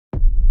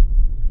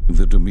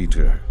The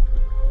Demeter,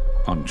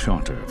 on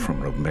charter from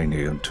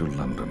Romania to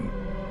London.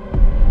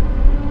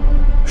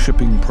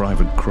 Shipping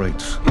private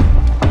crates.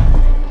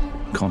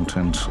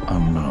 Contents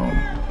unknown.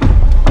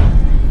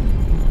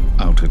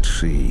 Out at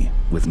sea,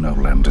 with no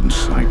land in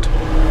sight.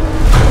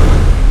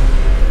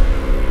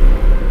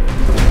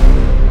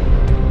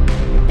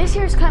 This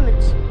here is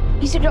Clemens.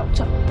 He's a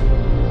doctor.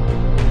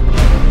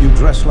 You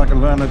dress like a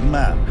learned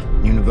man.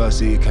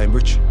 University of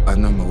Cambridge. I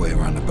know my way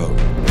around the boat.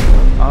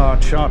 Our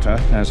charter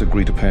has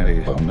agreed to pay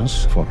a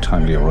bonus for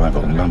timely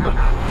arrival in London.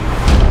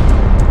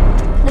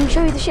 Let me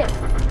show you the ship.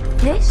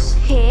 This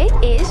here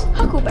is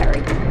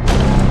Huckleberry.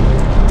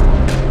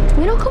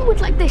 We don't come with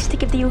like this to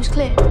give the ewes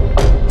clear.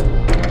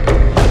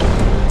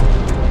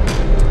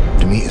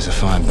 Demeter's a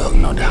fine boat,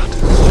 no doubt.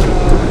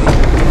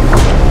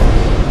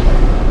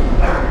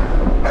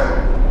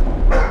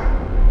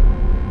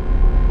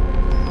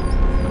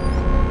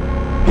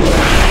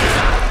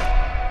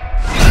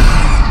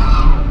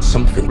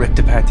 Something ripped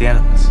apart the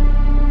animals.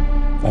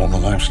 All the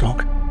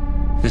livestock?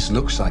 This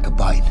looks like a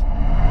bite.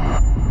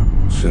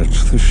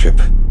 Search the ship.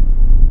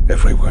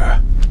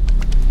 Everywhere.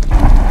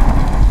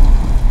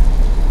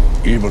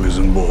 Evil is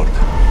on board.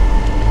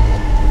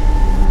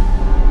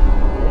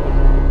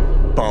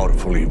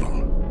 Powerful evil.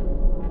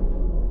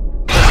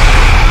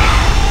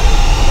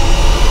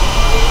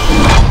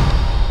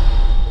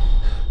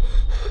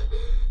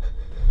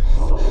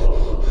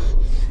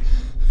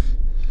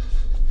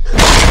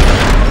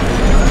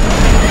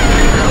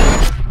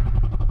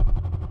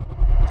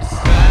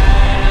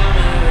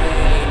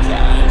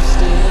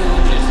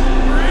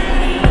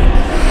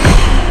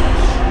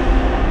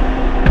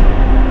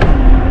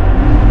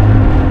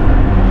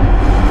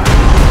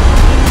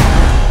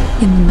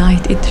 In the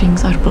night, it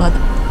drinks our blood.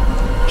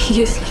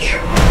 He is here.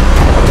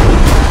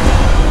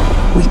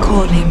 We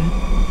call him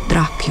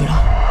Dracula.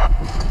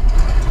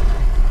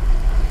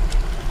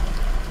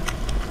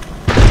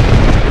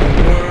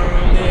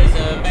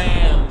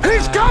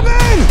 He's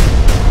coming!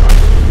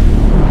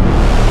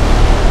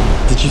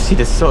 Did you see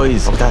the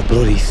size of that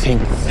bloody thing?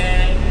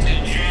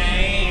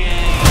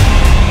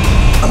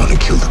 I'm gonna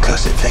kill the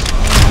cursed thing.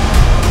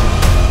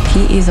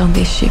 He is on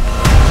this ship,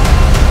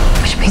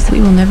 which means that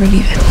we will never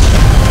leave it.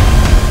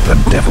 The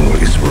devil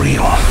is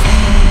real.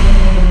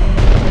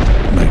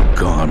 May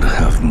God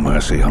have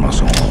mercy on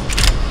us all.